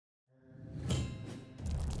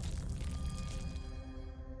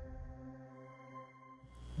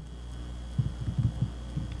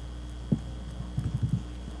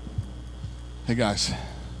Hey guys.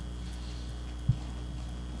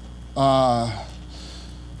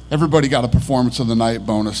 Everybody got a performance of the night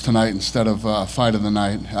bonus tonight instead of fight of the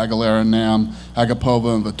night. Aguilera, Nam,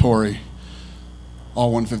 Agapova, and Vettori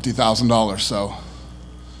all won $50,000. So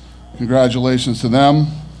congratulations to them.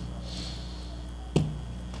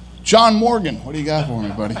 John Morgan, what do you got for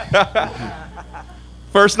me, buddy?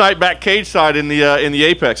 First night back cage side in the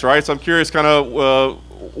Apex, right? So I'm curious, kind of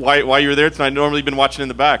why you were there tonight. Normally you've been watching in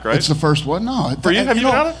the back, right? It's the first one. No, for you, have you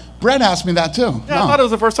been out? Brett asked me that too. Yeah, no. I thought it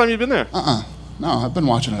was the first time you've been there. No, I've been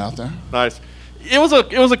watching it out there. Nice. It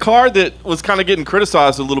was a card that was kind of getting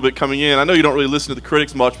criticized a little bit coming in. I know you don't really listen to the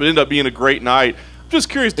critics much, but it ended up being a great night. I'm just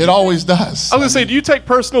curious. It always does. I was gonna say, do you take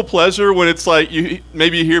personal pleasure when it's like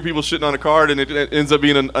maybe you hear people shitting on a card and it ends up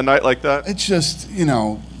being a night like that? It's just,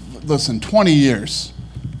 listen, 20 years.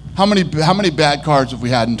 How many bad cards have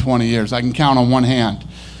we had in 20 years? I can count on one hand.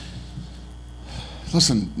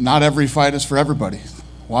 Listen, not every fight is for everybody.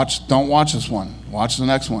 Don't watch this one. Watch the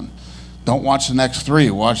next one. Don't watch the next three.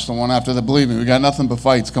 Watch the one after that. Believe me, we got nothing but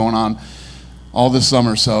fights going on all this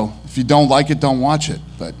summer. So if you don't like it, don't watch it.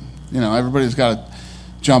 But everybody's got to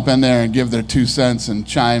jump in there and give their 2 cents and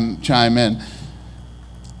chime in.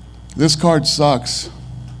 This card sucks.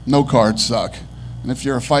 No cards suck. And if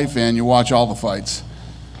you're a fight fan, you watch all the fights.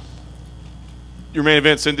 Your main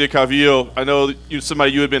event, Cynthia Calvillo, I know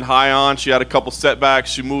somebody you had been high on. She had a couple setbacks.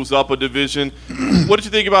 She moves up a division. What did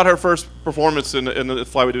you think about her first performance in the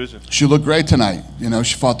flyweight division? She looked great tonight.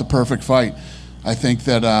 She fought the perfect fight. I think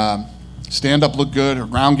that stand-up looked good. Her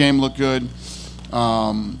ground game looked good.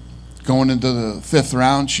 Going into the 5th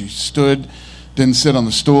round, she stood, didn't sit on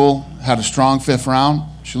the stool, had a strong 5th round.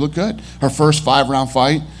 She looked good. Her first 5-round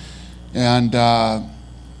fight. And,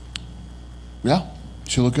 yeah,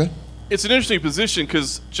 she looked good. It's an interesting position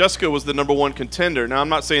because Jessica was the #1 contender. Now, I'm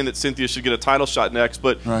not saying that Cynthia should get a title shot next,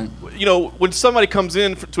 but right. When somebody comes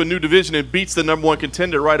in to a new division and beats the #1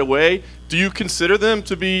 contender right away, do you consider them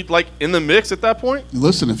to be like in the mix at that point?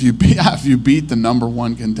 Listen, if you beat the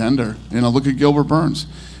 #1 contender, look at Gilbert Burns.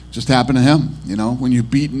 Just happened to him. When you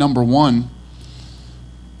beat #1,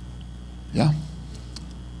 yeah.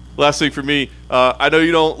 Last thing for me, I know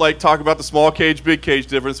you don't like talk about the small cage, big cage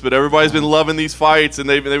difference, but everybody's been loving these fights, and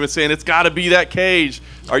they've been saying it's got to be that cage.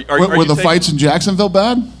 Were the fights in Jacksonville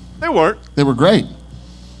bad? They weren't. They were great.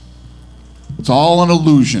 It's all an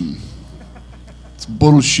illusion. It's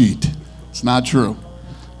bullshit. It's not true.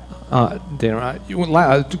 Dana,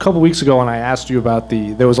 a couple weeks ago when I asked you about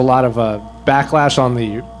there was a lot of backlash on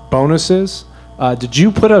the bonuses. Did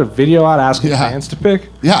you put a video out asking fans to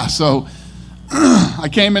pick? Yeah, so I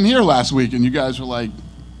came in here last week and you guys were like,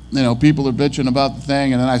 people are bitching about the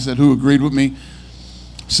thing, and then I said, who agreed with me?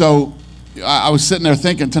 So I was sitting there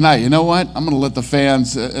thinking tonight, you know what? I'm going to let the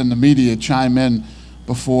fans and the media chime in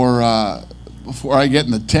before I get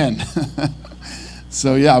in the 10.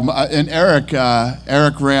 So yeah, and Eric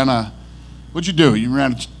ran what'd you do? You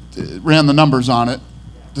ran the numbers on it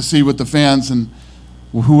to see what the fans and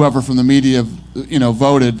whoever from the media,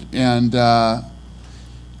 voted,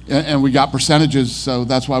 and we got percentages, so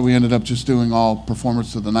that's why we ended up just doing all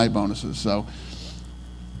performance of the night bonuses. So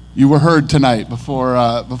you were heard tonight before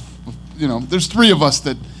there's 3 of us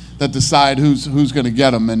that decide who's going to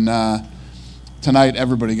get them, and tonight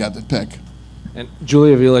everybody got the pick. And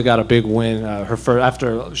Julia Villa got a big win.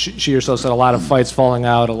 After she herself said a lot of fights falling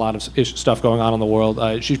out, a lot of stuff going on in the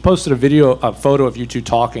world. She posted a photo of you two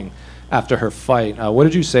talking after her fight. What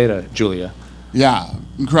did you say to Julia? Yeah,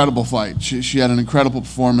 incredible fight. She had an incredible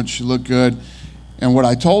performance. She looked good. And what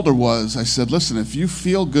I told her was, I said, listen, if you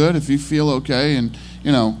feel good, if you feel okay, and,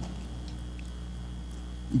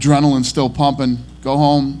 adrenaline's still pumping, go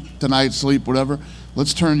home tonight, sleep, whatever,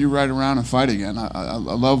 let's turn you right around and fight again. I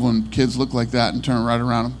love when kids look like that and turn right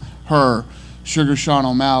around. Her, Sugar Sean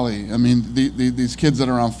O'Malley, I mean, these kids that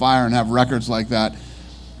are on fire and have records like that,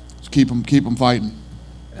 just keep them fighting.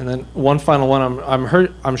 And then one final one.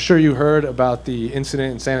 I'm sure you heard about the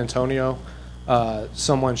incident in San Antonio.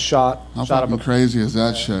 Someone shot fucking up crazy is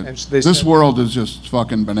that shit? This world is just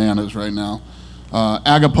fucking bananas right now.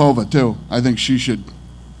 Agapova too. I think she should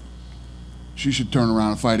turn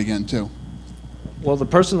around and fight again too. Well, the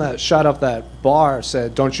person that shot up that bar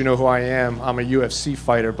said, "Don't you know who I am? I'm a UFC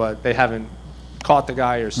fighter," but they haven't caught the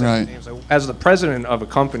guy or said his name. So as the president of a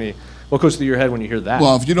company, what goes through your head when you hear that?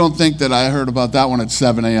 Well, if you don't think that I heard about that one at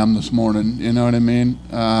 7 a.m. this morning, you know what I mean?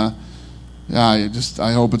 Yeah,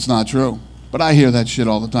 I hope it's not true. But I hear that shit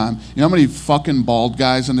all the time. You know how many fucking bald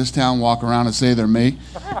guys in this town walk around and say they're me?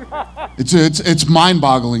 It's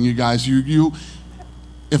mind-boggling, you guys.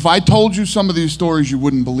 If I told you some of these stories, you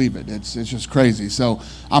wouldn't believe it. It's just crazy. So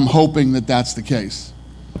I'm hoping that that's the case.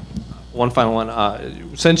 One final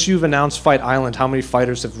one. Since you've announced Fight Island, how many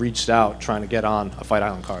fighters have reached out trying to get on a Fight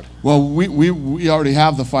Island card? Well, we already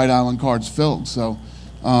have the Fight Island cards filled, so,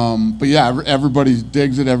 but yeah, everybody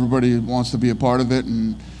digs it, everybody wants to be a part of it,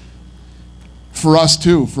 and for us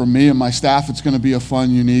too, for me and my staff, it's going to be a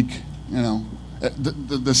fun, unique, you know,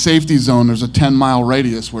 the safety zone, there's a 10-mile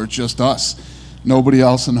radius where it's just us. Nobody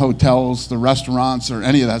else in hotels, the restaurants, or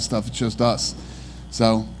any of that stuff, it's just us.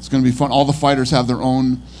 So it's going to be fun. All the fighters have their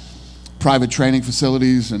own private training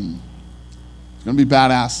facilities, and it's going to be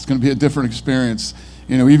badass. It's going to be a different experience.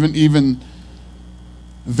 You know, even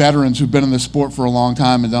veterans who've been in this sport for a long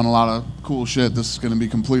time and done a lot of cool shit, this is going to be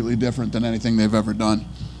completely different than anything they've ever done.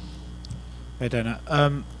 Hey,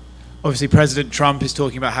 Dana. Obviously, President Trump is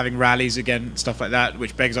talking about having rallies again, stuff like that,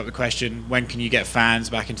 which begs up the question, when can you get fans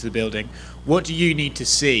back into the building? What do you need to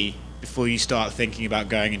see before you start thinking about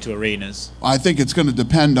going into arenas? I think it's going to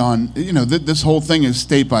depend on, you know, this whole thing is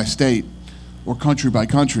state by state or country by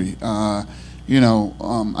country. You know,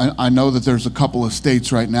 I know that there's a couple of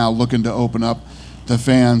states right now looking to open up to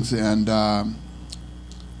fans, and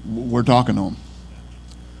we're talking to them.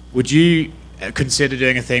 Would you consider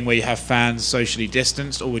doing a thing where you have fans socially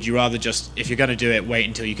distanced, or would you rather just, if you're going to do it, wait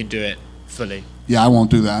until you can do it fully? Yeah, I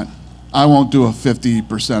won't do that. I won't do a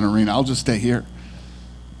 50% arena. I'll just stay here.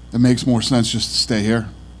 It makes more sense just to stay here.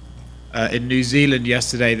 In New Zealand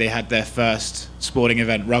yesterday, they had their first sporting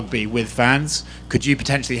event, rugby, with fans. Could you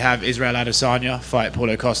potentially have Israel Adesanya fight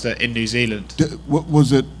Paulo Costa in New Zealand?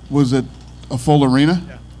 Was it a full arena?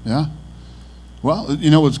 Yeah. Yeah. Well, you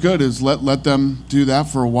know what's good is let them do that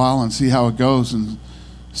for a while and see how it goes and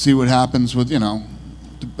see what happens with, you know,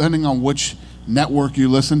 depending on which network you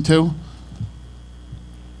listen to,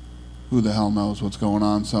 who the hell knows what's going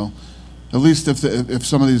on. So at least if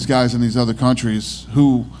some of these guys in these other countries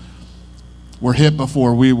who were hit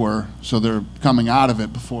before we were, so they're coming out of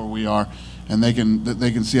it before we are, and they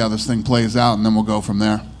can see how this thing plays out, and then we'll go from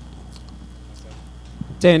there.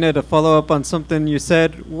 Dana, to follow up on something you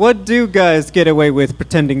said, what do guys get away with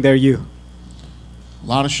pretending they're you? A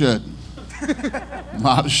lot of shit. A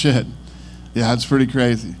lot of shit. Yeah, it's pretty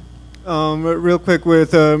crazy. Real quick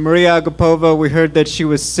with Maria Agapova, we heard that she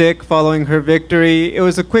was sick following her victory. It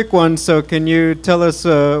was a quick one, so can you tell us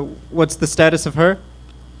what's the status of her?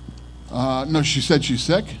 No, she said she's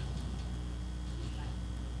sick.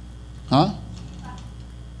 Huh?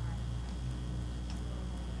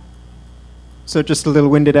 So just a little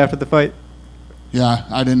winded after the fight? Yeah,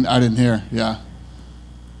 I didn't hear. Yeah.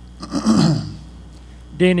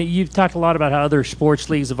 Dana, you've talked a lot about how other sports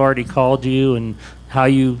leagues have already called you and how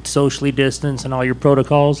you socially distance and all your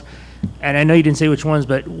protocols. And I know you didn't say which ones,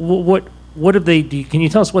 but what have they do? Can you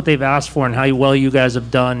tell us what they've asked for and how well you guys have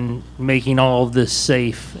done making all of this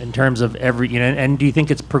safe in terms of every, you know, and do you think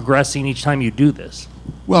it's progressing each time you do this?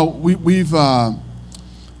 Well, we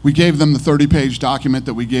gave them the 30-page document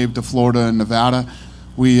that we gave to Florida and Nevada.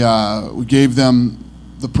 We gave them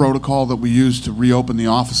the protocol that we used to reopen the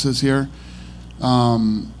offices here.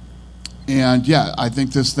 And yeah, I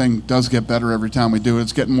think this thing does get better every time we do it.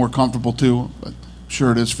 It's getting more comfortable too, but I'm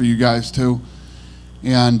sure it is for you guys too.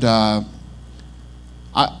 And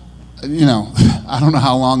you know, I don't know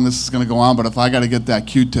how long this is going to go on, but if I got to get that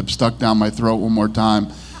Q-tip stuck down my throat one more time,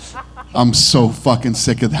 I'm so fucking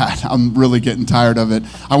sick of that. I'm really getting tired of it.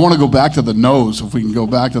 I want to go back to the nose, if we can go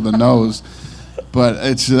back to the nose. But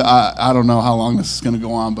it's, I don't know how long this is going to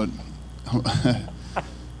go on, but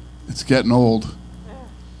it's getting old.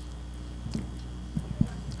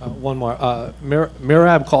 One more.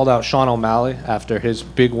 Mirab called out Sean O'Malley after his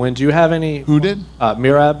big win. Do you have any? Who did?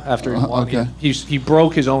 Mirab, after he won. Okay. He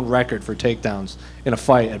broke his own record for takedowns in a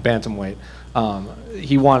fight at bantamweight.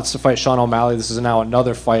 He wants to fight Sean O'Malley. This is now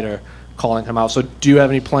another fighter calling him out. So do you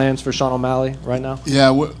have any plans for Sean O'Malley right now? Yeah,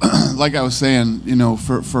 like I was saying, you know,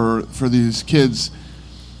 for these kids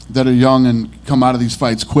that are young and come out of these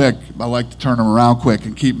fights quick, I like to turn them around quick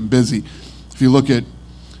and keep them busy. If you look at,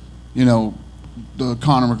 you know, the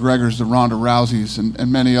Conor McGregors, the Ronda Rouseys,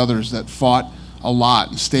 and many others that fought a lot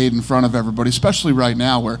and stayed in front of everybody, especially right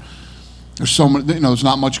now where there's so many, you know, there's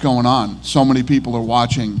not much going on. So many people are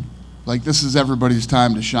watching. Like, this is everybody's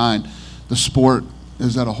time to shine. The sport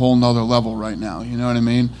is at a whole nother level right now, you know what I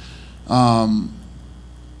mean?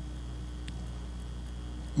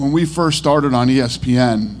 When we first started on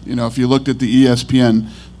ESPN, you know, if you looked at the ESPN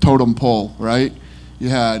totem pole, right? You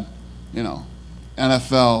had, you know,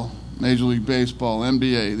 NFL, Major League Baseball,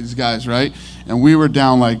 NBA, these guys, right? And we were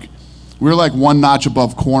down like, we were like one notch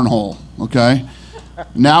above cornhole, okay?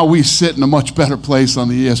 Now we sit in a much better place on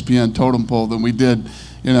the ESPN totem pole than we did,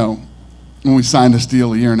 you know, when we signed this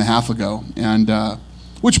deal a year and a half ago. And,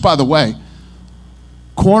 which, by the way,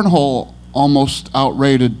 Cornhole almost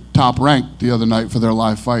outrated Top Rank the other night for their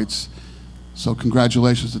live fights. So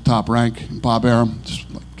congratulations to Top Rank. Bob Arum, just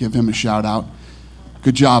give him a shout out.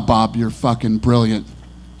 Good job, Bob. You're fucking brilliant,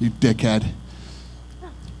 you dickhead.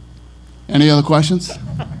 Any other questions?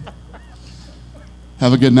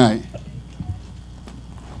 Have a good night.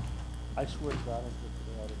 I swear to God,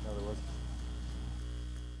 I didn't know there was.